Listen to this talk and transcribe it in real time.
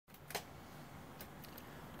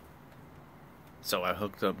So I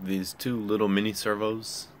hooked up these two little mini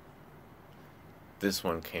servos. This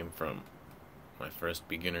one came from my first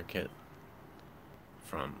beginner kit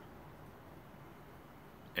from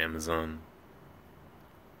Amazon,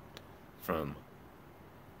 from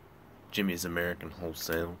Jimmy's American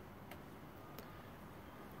Wholesale.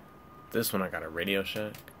 This one I got at Radio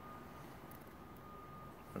Shack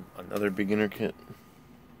from another beginner kit,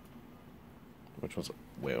 which was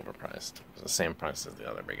way overpriced. It was the same price as the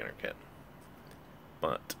other beginner kit,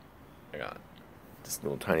 but I got this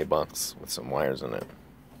little tiny box with some wires in it.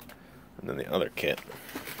 And then the other kit,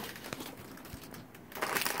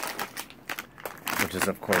 which is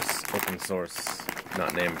of course open source,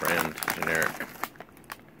 not name brand, generic.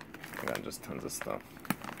 I got just tons of stuff.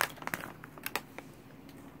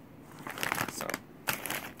 So,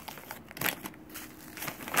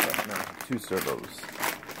 but now two servos.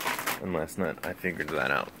 And last night I figured that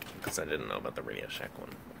out because I didn't know about the Radio Shack one.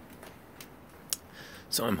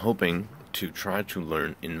 So I'm hoping to try to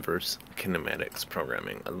learn inverse kinematics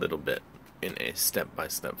programming a little bit in a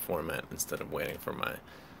step-by-step format instead of waiting for my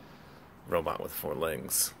robot with 4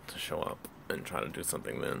 legs to show up and try to do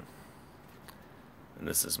something then. And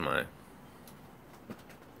this is my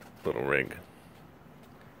little rig.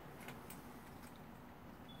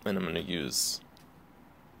 And I'm going to use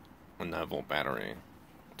a 9-volt battery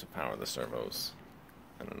to power the servos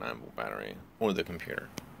and a 9-volt battery or the computer.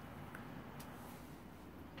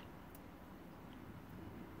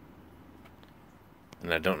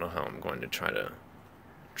 And I don't know how I'm going to try to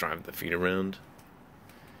drive the feet around.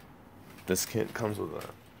 This kit comes with a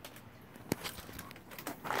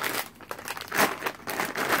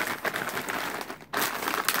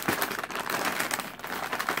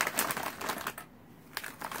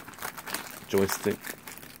joystick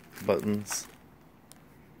buttons,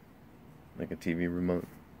 like a TV remote,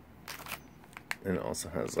 and it also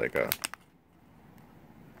has like a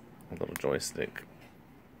little joystick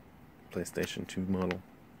PlayStation 2 model.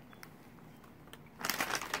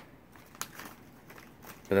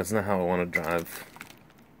 But that's not how I want to drive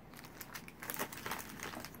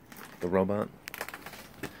the robot.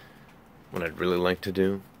 What I'd really like to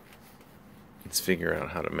do is figure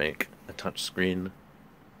out how to make a touchscreen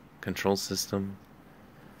control system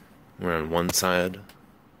where on one side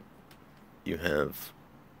you have,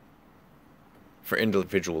 for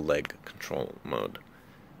individual leg control mode,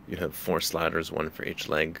 you have 4 sliders, 1 for each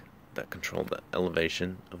leg, that control the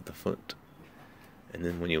elevation of the foot. And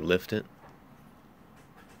then when you lift it,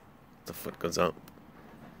 the foot goes up,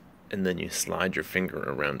 and then you slide your finger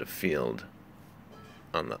around a field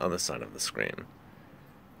on the other side of the screen,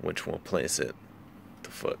 which will place it, the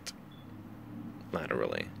foot,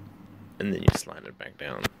 laterally, and then you slide it back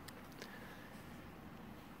down.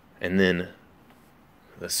 And then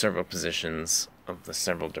the servo positions of the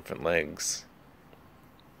several different legs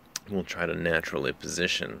will try to naturally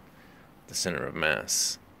position the center of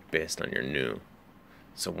mass based on your new.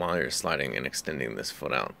 So while you're sliding and extending this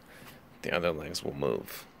foot out, the other legs will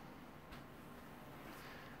move.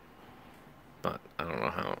 But I don't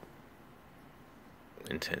know how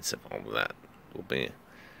intensive all of that will be.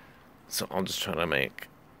 So I'll just try to make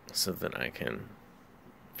so that I can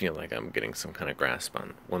feel like I'm getting some kind of grasp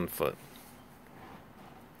on one foot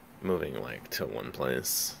moving like to one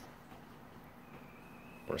place,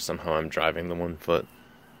 or somehow I'm driving the one foot.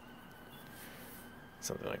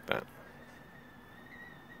 Something like that.